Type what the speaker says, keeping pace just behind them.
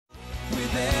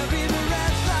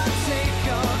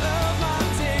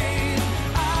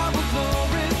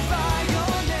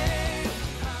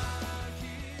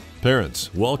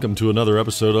Parents, welcome to another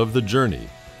episode of The Journey,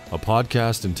 a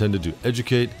podcast intended to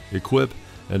educate, equip,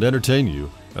 and entertain you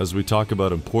as we talk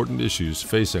about important issues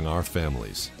facing our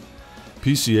families.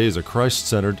 PCA is a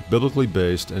Christ-centered, biblically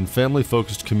based, and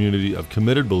family-focused community of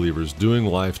committed believers doing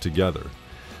life together.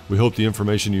 We hope the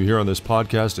information you hear on this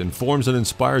podcast informs and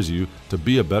inspires you to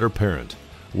be a better parent.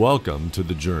 Welcome to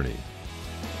The Journey.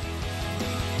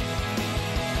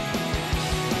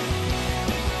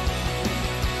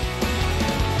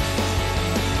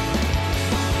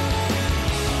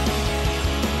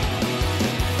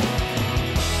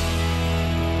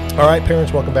 All right,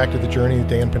 parents, welcome back to The Journey with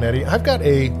Dan Panetti. I've got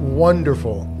a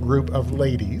wonderful group of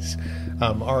ladies,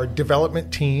 our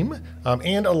development team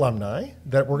and alumni,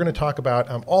 that we're going to talk about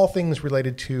all things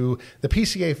related to the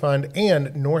PCA Fund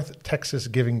and North Texas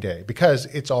Giving Day, because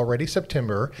it's already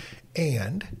September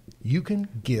and you can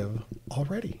give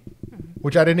already,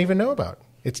 which I didn't even know about.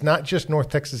 It's not just North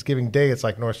Texas Giving Day. It's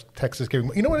like North Texas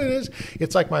Giving. You know what it is?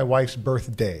 It's like my wife's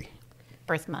birthday.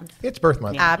 Birth month. It's birth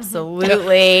month. Yeah.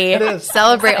 Absolutely. It is.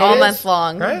 Celebrate all month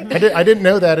long. Right? I didn't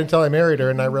know that until I married her,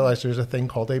 and I realized there's a thing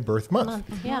called a birth month.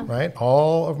 Yeah. Right?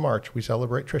 All of March, we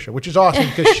celebrate Trisha, which is awesome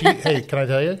because hey, can I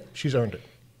tell you? She's earned it.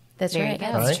 That's right.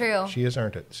 That's true. She has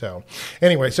earned it. So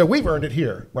anyway, so we've earned it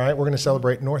here, right? We're going to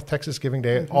celebrate North Texas Giving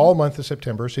Day all month of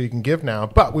September, so you can give now.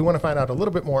 But we want to find out a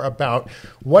little bit more about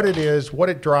what it is, what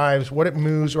it drives, what it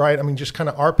moves, right? I mean, just kind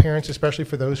of our parents, especially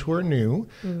for those who are new,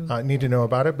 need to know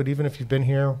about it. But even if you've been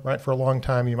here, right, for a long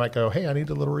time, you might go, hey, I need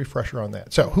a little refresher on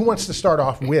that. So who wants to start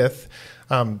off with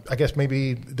I guess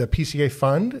maybe the PCA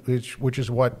Fund, which is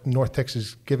what North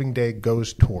Texas Giving Day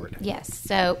goes toward. Yes.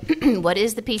 So what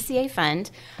is the PCA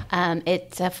Fund?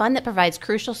 It's a fund that provides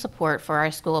crucial support for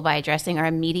our school by addressing our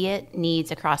immediate needs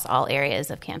across all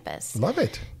areas of campus. Love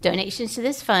it. Donations to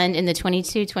this fund in the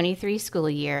 22-23 school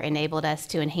year enabled us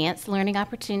to enhance learning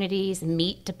opportunities,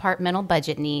 meet departmental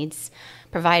budget needs,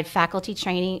 provide faculty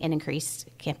training, and increase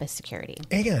campus security.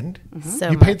 And So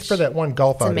you paid for that one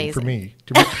golf outing amazing. for me.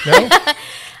 No?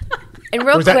 And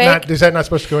real Is quick, that not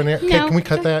supposed to go in there? Okay, No. can we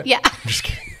cut that? Yeah. I'm just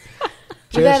kidding.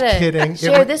 Just kidding.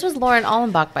 Share, this was Lauren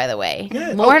Aulenbach, by the way.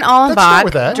 Yeah. Lauren Let's start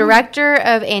with Aulenbach, that. Director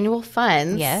of Annual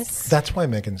Funds. yes. That's why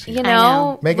Megan's here. You I know,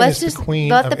 know. Megan let's is just the queen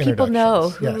let of the people know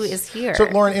who introductions. is here. So,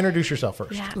 Lauren, introduce yourself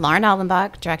first. Yeah. Lauren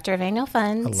Aulenbach, Director of Annual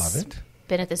Funds. I love it.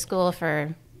 Been at the school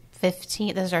for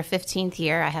 15. This is our 15th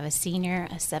year. I have a senior,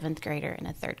 a 7th grader, and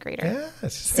a 3rd grader.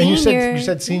 Yes. And you Senior.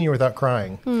 said senior without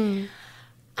crying.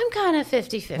 I'm kind of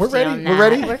 50-50 We're ready. on We're that.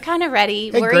 ready? We're kind of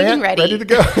ready. Hey, We're Grant, even ready. ready to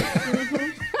go.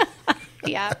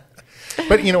 Yeah.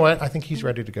 But you know what? I think he's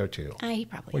ready to go too. He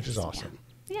probably Which is awesome.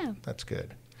 Yeah. That's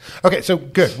good. Okay, so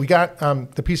good. We got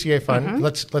the PCA Fund.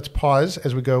 Let's pause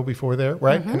as we go before there,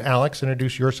 right? And Alex,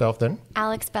 introduce yourself then.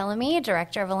 Alex Bellamy,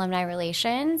 Director of Alumni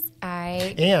Relations.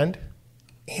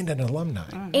 And an alumni.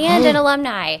 And an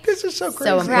alumni. This is so crazy.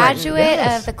 So graduate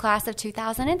Yes. of the class of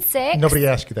 2006. Nobody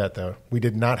asked you that, though. We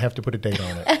did not have to put a date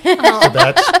on it.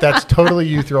 So that's totally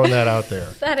you throwing that out there.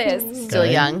 That is. Still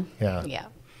Okay? young. Yeah. Yeah.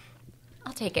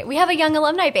 I'll take it. We have a young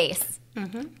alumni base.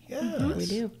 Yes. We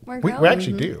do. We're We growing.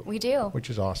 actually do. We do. Which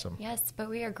is awesome. Yes, but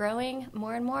we are growing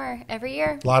more and more every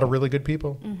year. A lot of really good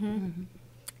people.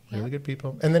 Really good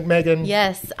people. And then Megan.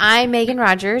 Yes, I'm Megan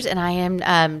Rogers, and I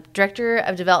am Director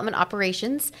of Development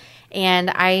Operations, and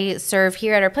I serve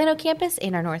here at our Plano campus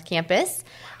and our North campus.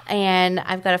 And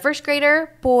I've got a 1st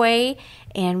grader boy,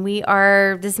 and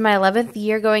this is my 11th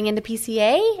year going into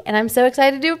PCA, and I'm so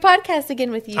excited to do a podcast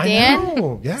again with you, Dan. I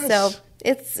know. Yes. So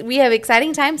we have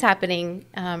exciting times happening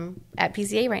at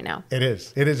PCA right now. It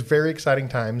is. It is very exciting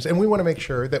times. And we want to make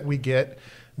sure that we get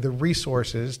the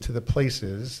resources to the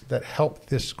places that help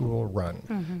this school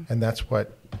run. And that's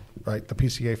what the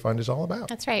PCA Fund is all about.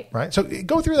 That's right. Right? So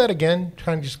go through that again.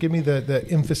 Try and just give me the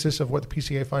emphasis of what the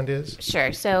PCA Fund is.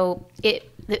 Sure. So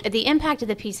the impact of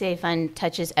the PCA Fund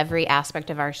touches every aspect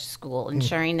of our school,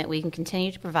 ensuring that we can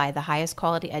continue to provide the highest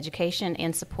quality education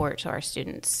and support to our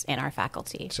students and our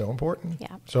faculty. So important.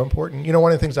 Yeah. So important. You know,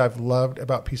 one of the things I've loved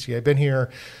about PCA, I've been here,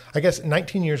 I guess,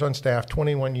 19 years on staff,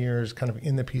 21 years kind of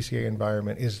in the PCA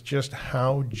environment, is just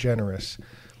how generous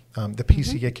the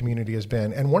PCA community has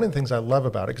been. And one of the things I love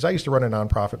about it, because I used to run a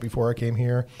nonprofit before I came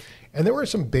here, and there were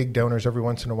some big donors every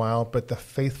once in a while, but the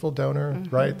faithful donor,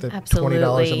 right? The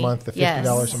 $20 a month, the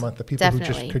 $50 a month, the people who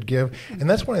just could give. And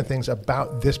that's one of the things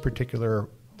about this particular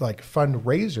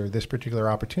fundraiser, this particular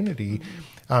opportunity,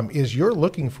 is you're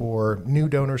looking for new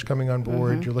donors coming on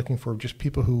board. You're looking for just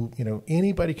people who,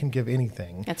 anybody can give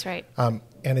anything. That's right. And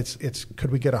it's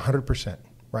could we get 100%?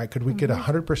 right? Could we get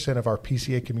 100% of our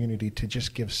PCA community to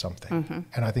just give something?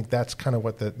 And I think that's kind of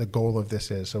what the goal of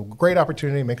this is. So great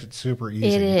opportunity, makes it super easy.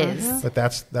 It is. But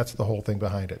that's the whole thing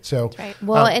behind it. So Right.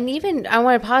 Well, and even I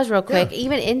want to pause real quick. Yeah.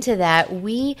 Even into that,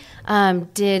 we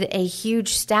did a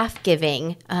huge staff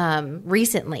giving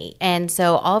recently, and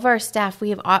so all of our staff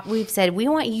we've said we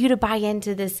want you to buy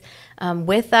into this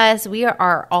with us. We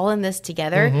are all in this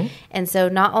together, and so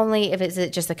not only if it's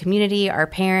just the community, our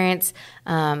parents,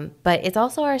 but it's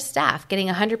also our staff getting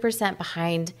 100%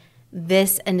 behind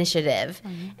this initiative.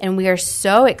 And we are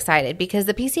so excited because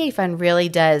the PCA Fund really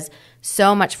does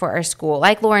so much for our school.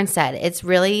 Like Lauren said, it's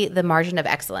really the margin of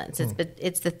excellence.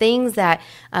 It's the things that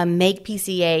make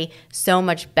PCA so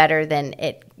much better than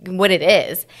what it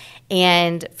is.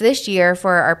 And for this year,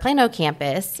 for our Plano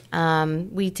campus,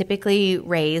 we typically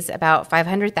raise about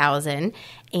 $500,000,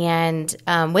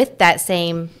 and with that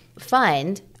same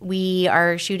fund, we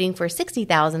are shooting for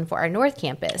 $60,000 for our North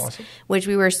Campus, Awesome. which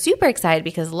we were super excited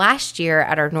because last year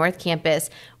at our North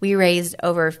Campus, we raised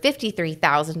over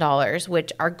 $53,000,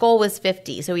 which our goal was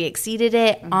 $50,000. So we exceeded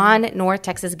it on North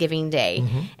Texas Giving Day.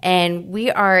 And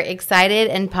we are excited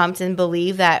and pumped and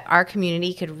believe that our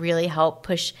community could really help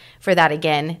push for that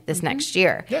again this next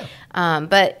year. Yeah.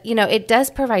 But, it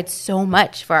does provide so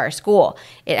much for our school.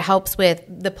 It helps with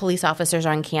the police officers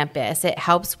on campus. It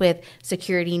helps with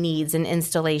security needs and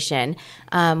installation.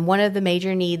 One of the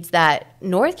major needs that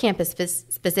North Campus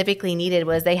specifically needed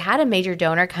was they had a major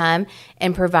donor come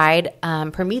and provide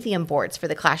Prometheum boards for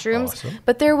the classrooms, Awesome.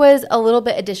 but there was a little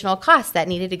bit additional cost that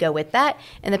needed to go with that,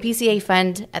 and the PCA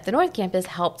Fund at the North Campus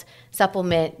helped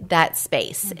supplement that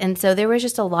space. And so there was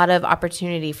just a lot of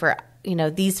opportunity for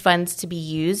these funds to be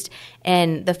used,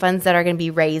 and the funds that are going to be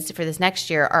raised for this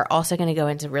next year are also going to go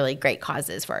into really great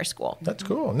causes for our school. That's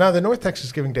cool. Now, the North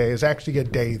Texas Giving Day is actually a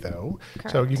day, though.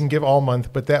 So you can give all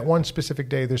month, but that one specific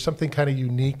day, there's something kind of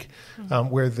unique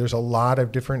where there's a lot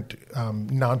of different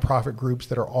nonprofit groups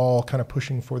that are all kind of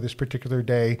pushing for this particular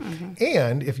day.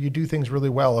 And if you do things really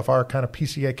well, if our kind of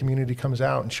PCA community comes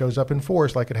out and shows up in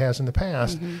force like it has in the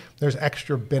past, there's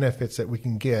extra benefits that we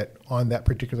can get on that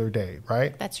particular day,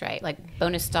 right? That's right. Like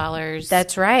bonus dollars.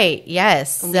 That's right.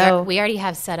 Yes. We already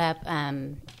have set up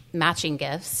matching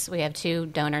gifts. We have 2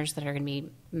 donors that are going to be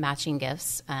matching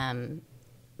gifts,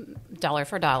 dollar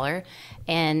for dollar,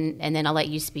 and then I'll let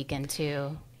you speak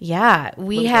into. Yeah,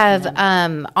 we have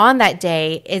on that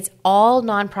day, it's all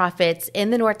nonprofits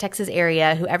in the North Texas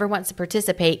area. Whoever wants to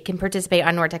participate can participate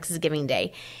on North Texas Giving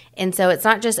Day. And so it's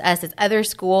not just us, it's other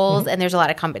schools, and there's a lot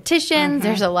of competitions.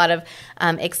 There's a lot of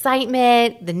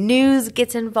excitement. The news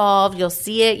gets involved. You'll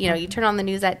see it. You turn on the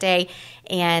news that day,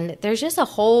 and there's just a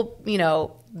whole,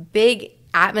 big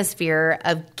atmosphere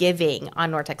of giving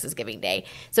on North Texas Giving Day.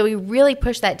 So we really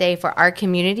push that day for our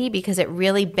community because it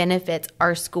really benefits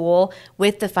our school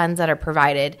with the funds that are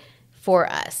provided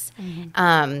for us.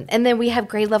 And then we have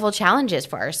grade level challenges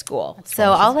for our school.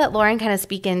 So I'll let Lauren kind of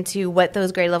speak into what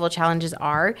those grade level challenges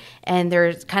are, and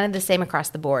they're kind of the same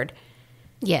across the board.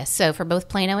 Yes, so for both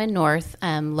Plano and North,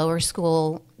 the lower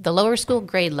school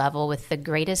grade level with the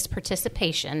greatest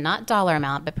participation, not dollar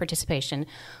amount, but participation,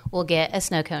 will get a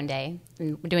snow cone day.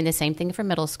 And we're doing the same thing for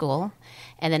middle school.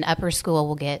 And then upper school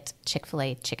will get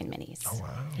Chick-fil-A chicken minis. Oh, wow.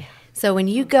 Yeah. So when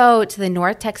you go to the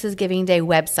North Texas Giving Day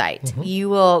website, you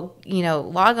will,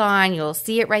 log on, you'll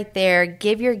see it right there,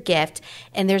 give your gift,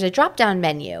 and there's a drop-down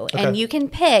menu. And you can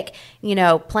pick,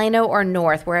 Plano or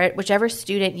North, whichever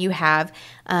student you have.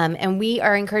 And we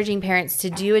are encouraging parents to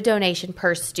do a donation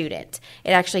per student.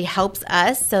 It actually helps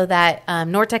us so that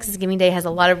North Texas Giving Day has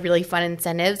a lot of really fun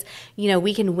incentives.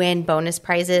 We can win bonus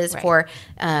prizes for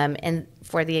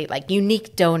the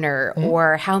unique donor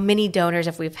or how many donors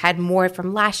if we've had more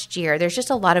from last year. There's just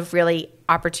a lot of really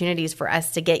opportunities for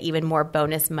us to get even more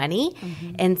bonus money.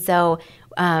 And so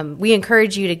we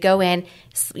encourage you to go in,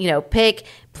 pick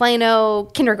Plano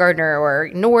kindergartner or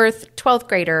North 12th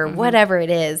grader, whatever it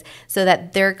is, so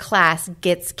that their class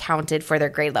gets counted for their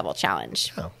grade level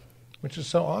challenge. Oh, which is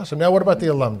so awesome. Now, what about the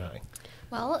alumni?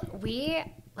 Well,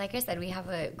 like I said, we have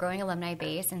a growing alumni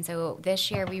base, and so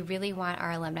this year we really want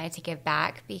our alumni to give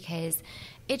back because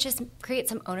it just creates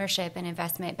some ownership and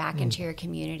investment back into your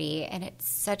community, and it's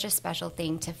such a special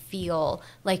thing to feel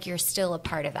like you're still a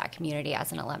part of that community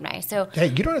as an alumni. So, hey,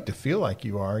 you don't have to feel like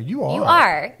you are. You are. You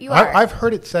are. You are. I've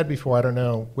heard it said before. I don't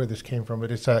know where this came from, but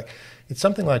it's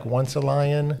something like once a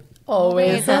lion.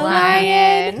 Always a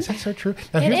lion. Is that so true?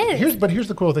 Now, It is. Here's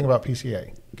the cool thing about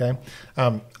PCA. Okay,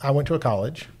 I went to a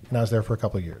college and I was there for a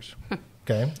couple of years.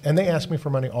 Okay, and they asked me for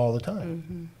money all the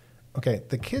time. Okay,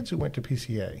 the kids who went to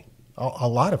PCA, a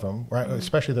lot of them, right,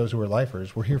 especially those who were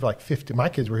lifers, were here for like 50. My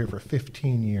kids were here for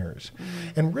 15 years,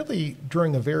 and really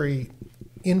during a very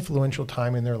influential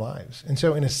time in their lives. And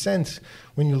so in a sense,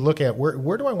 when you look at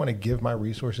where do I want to give my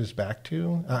resources back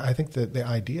to, I think that the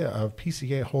idea of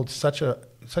PCA holds such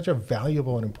a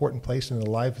valuable and important place in the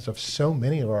lives of so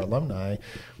many of our alumni,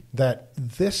 that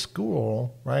this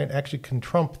school, right, actually can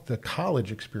trump the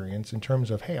college experience in terms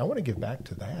of, hey, I want to give back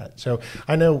to that. So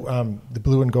I know the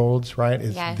Blue and Golds, right,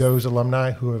 is those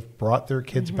alumni who have brought their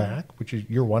kids back, which is,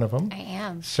 you're one of them. I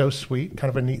am. So sweet, kind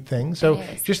of a neat thing. So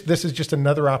this is just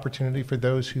another opportunity for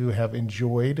those who have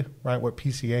enjoyed, right, what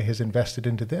PCA has invested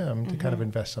into them to kind of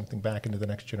invest something back into the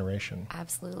next generation.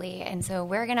 Absolutely. And so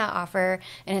we're going to offer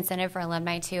an incentive for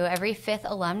alumni too. Every 5th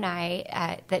alumni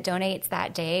that donates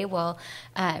that day will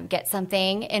get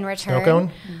something in return. Snow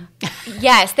cone?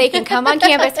 Yes, they can come on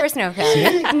campus for snow cones.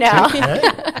 See? No.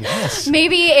 Yes.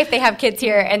 Maybe if they have kids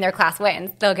here and their class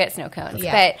wins, they'll get snow cones.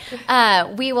 Yeah.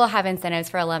 But we will have incentives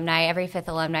for alumni. Every 5th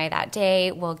alumni that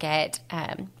day will get,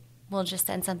 we'll just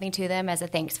send something to them as a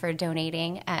thanks for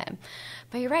donating.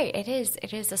 But you're right, it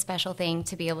is a special thing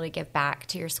to be able to give back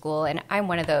to your school. And I'm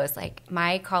one of those. Like,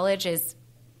 my college is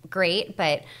great,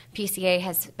 but PCA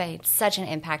has made such an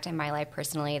impact in my life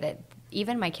personally that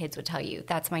even my kids would tell you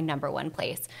that's my number one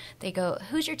place. They go,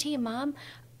 "Who's your team, Mom?"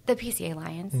 The PCA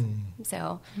Lions.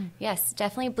 So, yes,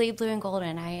 definitely bleed blue and gold,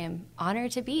 and I am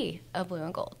honored to be a blue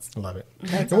and gold. Love it.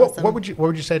 That's And awesome. what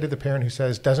would you say to the parent who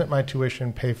says, "Doesn't my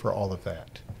tuition pay for all of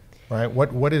that?" Right?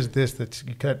 What is this that's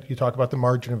you talk about the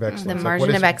margin of excellence? The Like,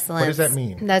 margin of excellence. What does that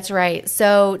mean? That's right.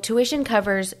 So tuition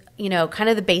covers, kind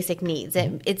of the basic needs.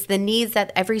 It's the needs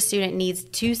that every student needs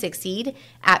to succeed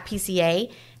at PCA.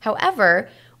 However,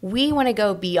 we want to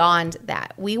go beyond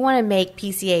that. We want to make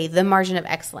PCA the margin of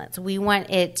excellence. We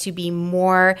want it to be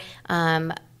more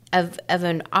of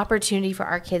an opportunity for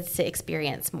our kids to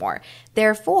experience more.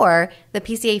 Therefore, the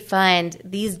PCA Fund,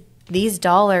 these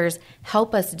dollars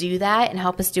help us do that and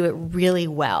help us do it really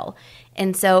well.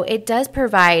 And so it does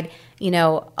provide,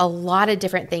 a lot of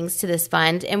different things to this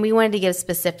fund. And we wanted to give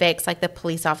specifics like the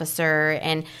police officer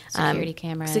and security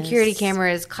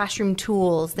cameras, classroom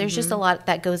tools. There's just a lot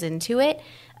that goes into it.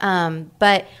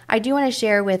 But I do want to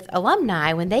share with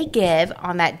alumni, when they give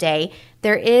on that day,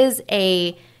 there is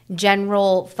a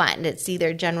general fund. It's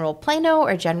either General Plano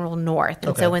or General North.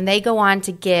 And so when they go on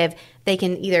to give, they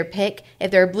can either pick, if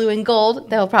they're blue and gold,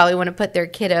 they'll probably want to put their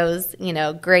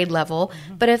kiddos, grade level.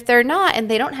 But if they're not,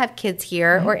 and they don't have kids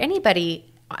here or anybody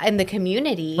in the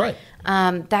community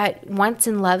that wants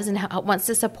and loves and wants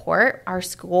to support our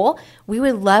school, we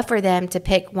would love for them to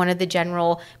pick one of the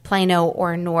General, Plano,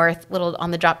 or North little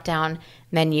on the drop-down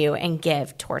menu and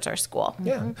give towards our school.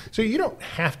 Yeah. So you don't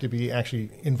have to be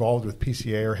actually involved with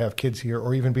PCA or have kids here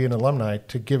or even be an alumni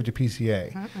to give to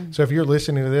PCA. So if you're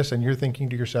listening to this and you're thinking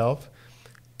to yourself,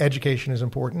 education is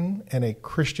important and a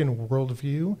Christian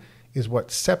worldview is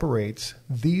what separates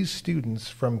these students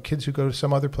from kids who go to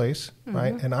some other place,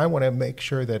 right? And I want to make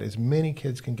sure that as many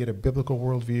kids can get a biblical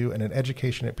worldview and an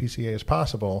education at PCA as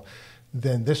possible,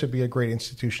 then this would be a great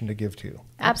institution to give to.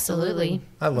 Absolutely.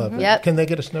 I love it. Yep. Can they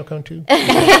get a snow cone too?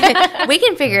 We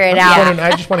can figure it out.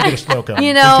 I just want to get a snow cone. Can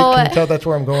you tell that's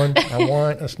where I'm going? I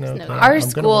want a snow cone. Our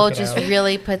school just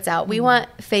really puts out, we want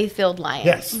faith-filled lions.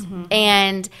 Yes.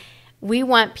 And we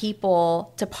want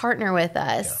people to partner with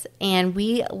us, and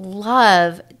we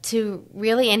love to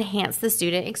really enhance the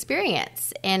student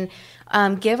experience and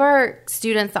give our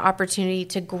students the opportunity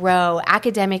to grow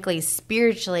academically,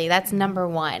 spiritually. That's number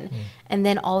one. And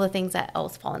then all the things that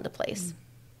else fall into place.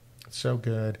 So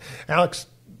good. Alex,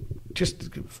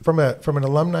 just from an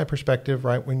alumni perspective,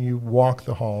 right, when you walk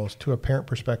the halls, to a parent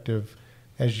perspective,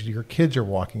 as your kids are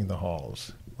walking the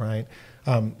halls, right,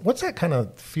 what's that kind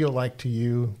of feel like to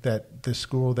you that the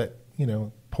school that,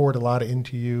 poured a lot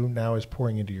into you now is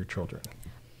pouring into your children?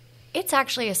 It's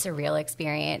actually a surreal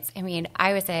experience. I mean,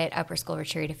 I was at Upper School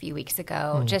Retreat a few weeks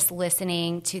ago, just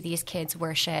listening to these kids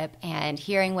worship and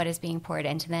hearing what is being poured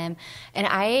into them. And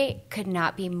I could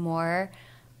not be more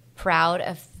proud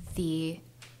of the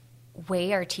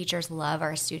way our teachers love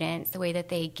our students, the way that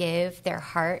they give their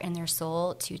heart and their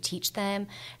soul to teach them,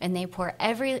 and they pour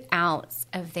every ounce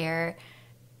of their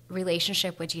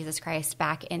relationship with Jesus Christ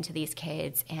back into these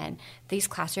kids. And these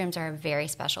classrooms are a very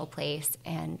special place,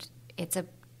 and it's a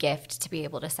gift to be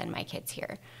able to send my kids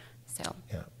here. So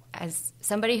as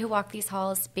somebody who walked these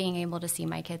halls, being able to see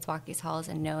my kids walk these halls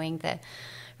and knowing the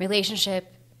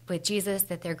relationship with Jesus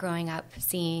that they're growing up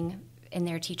seeing in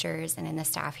their teachers and in the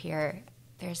staff here,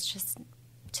 there's just,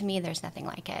 to me, there's nothing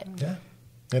like it. Yeah.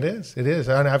 It is.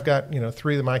 And I've got,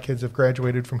 3 of my kids have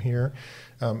graduated from here,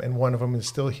 and one of them is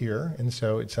still here. And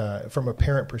so it's, from a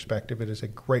parent perspective, it is a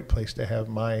great place to have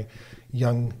my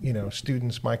young,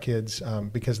 students, my kids,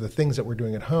 because the things that we're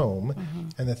doing at home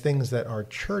and the things that our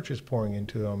church is pouring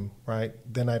into them, right?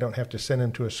 Then I don't have to send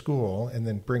them to a school and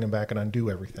then bring them back and undo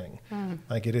everything.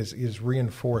 Like it is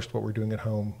reinforced what we're doing at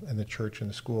home and the church and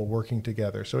the school working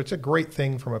together. So it's a great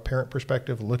thing from a parent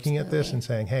perspective, looking at this and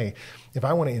saying, hey, if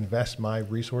I want to invest my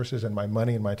resources and my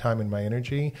money and my time and my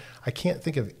energy, I can't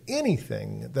think of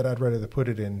anything that I'd rather put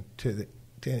it into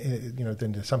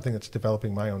than to something that's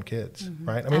developing my own kids,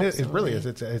 right? I mean, it really is.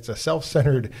 It's a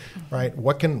self-centered, right?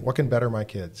 What can better my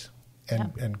kids?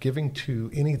 And giving to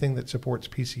anything that supports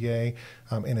PCA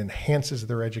and enhances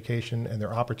their education and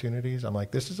their opportunities, I'm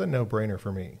like, this is a no-brainer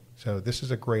for me. So this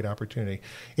is a great opportunity.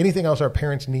 Anything else our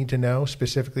parents need to know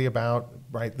specifically about,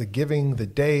 right, the giving, the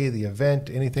day, the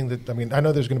event, anything that, I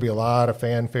know there's going to be a lot of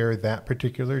fanfare that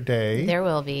particular day. There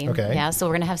will be. Okay. Yeah, so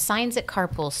we're going to have signs at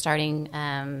Carpool starting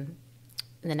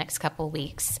in the next couple of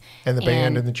weeks. And the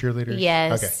band and the cheerleaders?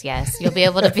 Yes, yes. You'll be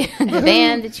able to be the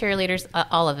band, the cheerleaders,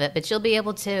 all of it. But you'll be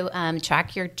able to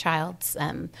track your child's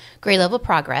grade level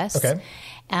progress. Okay.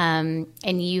 And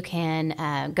you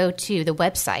can go to the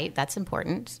website, that's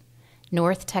important,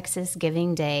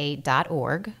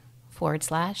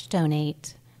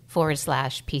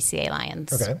 northtexasgivingday.org/donate/PCA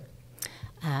Lions. Okay.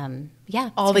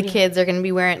 All the kids are going to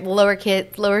be wearing, lower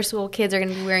school kids are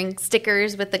going to be wearing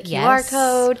stickers with the QR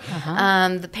code.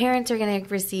 The parents are going to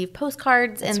receive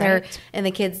postcards in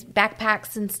the kids'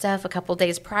 backpacks and stuff a couple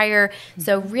days prior.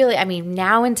 So really,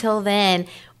 now until then,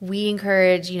 we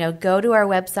encourage, go to our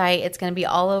website. It's going to be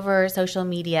all over social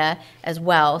media as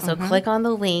well. So click on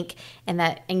the link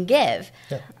and give.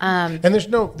 Yeah. And there's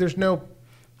no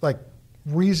like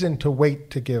reason to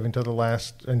wait to give until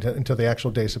the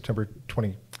actual day, September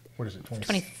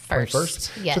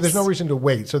 21st. Yes. So there's no reason to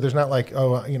wait. So there's not like,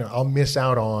 I'll miss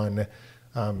out on,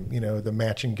 the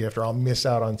matching gift, or I'll miss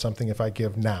out on something if I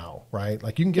give now, right?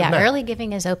 Like you can give now. Early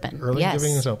giving is open.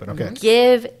 Giving is open. Okay.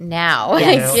 Give now.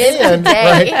 Yes. Give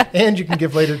today. Right? And you can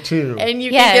give later too. And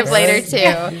you can give later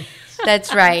too.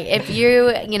 That's right. If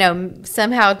you,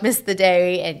 somehow miss the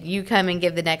day and you come and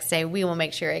give the next day, we will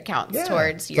make sure it counts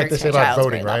towards your child's grade level. Like they say about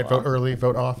voting, right? Vote early,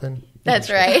 vote often. That's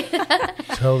right.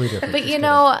 Totally different. But,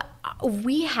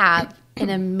 we have an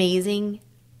amazing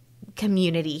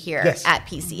community here at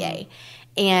PCA.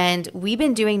 And we've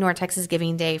been doing North Texas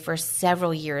Giving Day for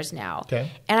several years now.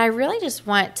 Okay. And I really just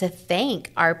want to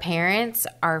thank our parents,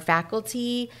 our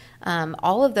faculty,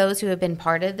 all of those who have been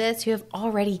part of this, who have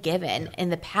already given in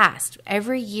the past.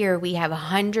 Every year we have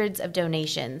hundreds of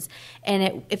donations.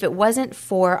 And if it wasn't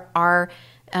for our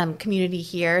community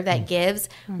here that gives,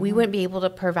 we wouldn't be able to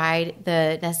provide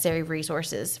the necessary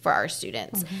resources for our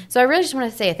students. So I really just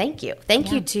want to say a thank you.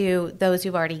 Thank you to those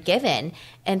who've already given,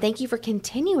 and thank you for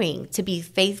continuing to be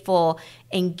faithful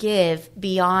and give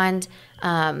beyond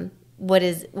what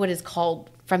is called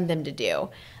from them to do.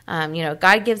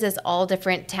 God gives us all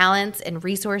different talents and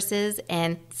resources,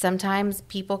 and sometimes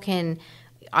people can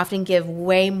often give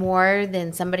way more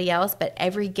than somebody else, but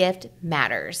every gift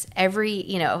matters. Every,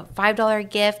 $5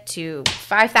 gift to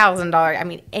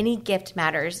 $5,000. Any gift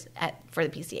matters for the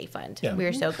PCA Fund. Yeah. We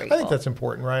are so grateful. I think that's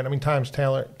important, right? Time,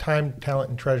 talent,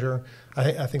 and treasure.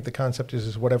 I think the concept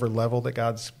is whatever level that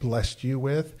God's blessed you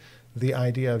with, the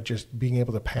idea of just being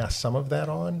able to pass some of that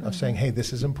on, of saying, hey,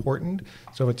 this is important.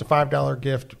 So if it's a $5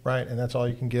 gift, right, and that's all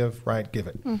you can give, right, give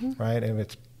it, right? And if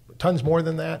it's tons more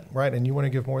than that, right, and you want to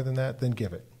give more than that, then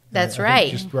give it. That's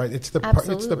right. Just right. It's the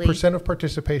percent of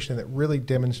participation that really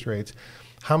demonstrates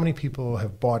how many people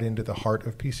have bought into the heart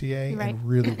of PCA and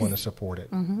really want to support it.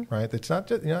 Right. It's not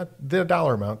just, the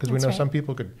dollar amount, because we know some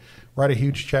people could write a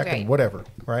huge check and whatever.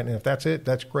 Right. And if that's it,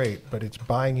 that's great. But it's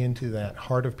buying into that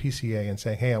heart of PCA and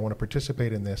saying, hey, I want to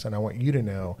participate in this, and I want you to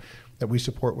know that we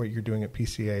support what you're doing at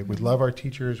PCA. We love our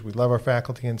teachers. We love our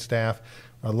faculty and staff.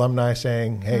 Alumni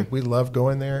saying, hey, we love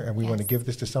going there, and we want to give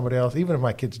this to somebody else. Even if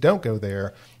my kids don't go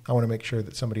there, I want to make sure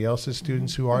that somebody else's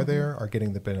students who are there are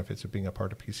getting the benefits of being a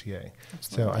part of PCA.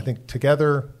 Absolutely. So I think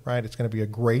together, right, it's going to be a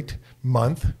great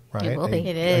month, right? It will be.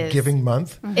 It is. A giving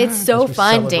month. It's so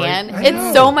fun, Dan.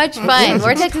 It's so much fun.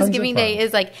 North Texas Giving Day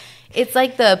is it's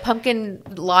like the pumpkin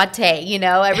latte,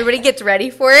 everybody gets ready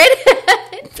for it.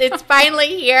 It's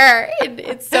finally here.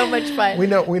 It's so much fun. We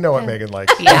know what Megan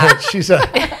likes. Yeah. she's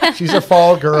a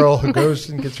fall girl who goes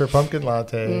and gets her pumpkin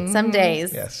latte. Some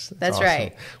days. Yes. That's awesome.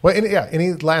 right. Well,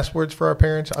 any last words for our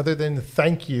parents other than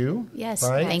thank you? Yes.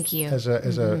 Right? Thank you.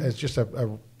 As just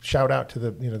a shout out to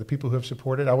the people who have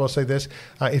supported. I will say this,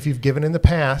 if you've given in the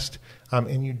past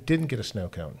and you didn't get a snow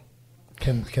cone,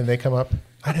 can they come up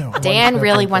I know. Dan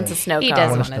really wants a snow cone. He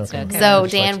does want want a a snow snow cone. cone. So,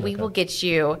 Just like Dan, snow we cone. will get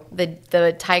you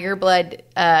the tiger blood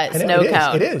know, snow it is,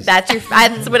 cone. it is.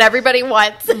 That's what everybody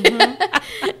wants.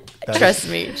 Trust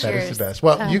me. That is the best.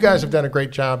 Well, you guys have done a great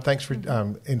job. Thanks for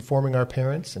informing our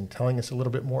parents and telling us a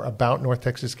little bit more about North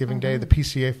Texas Giving Day, the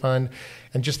PCA Fund,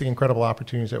 and just the incredible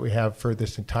opportunities that we have for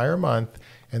this entire month.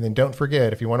 And then don't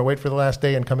forget, if you want to wait for the last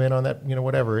day and come in on that,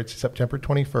 whatever, it's September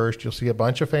 21st. You'll see a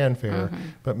bunch of fanfare,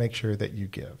 but make sure that you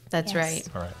give. That's Yes.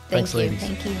 right. All right. Thank Thanks, you. ladies.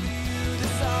 Thank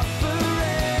you.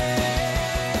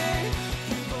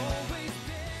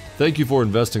 Thank you for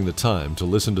investing the time to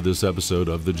listen to this episode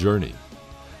of The Journey.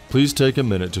 Please take a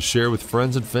minute to share with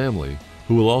friends and family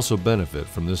who will also benefit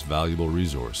from this valuable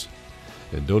resource.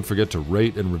 And don't forget to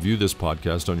rate and review this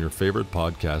podcast on your favorite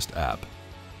podcast app.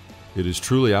 It is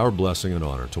truly our blessing and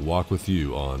honor to walk with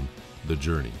you on The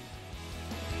Journey.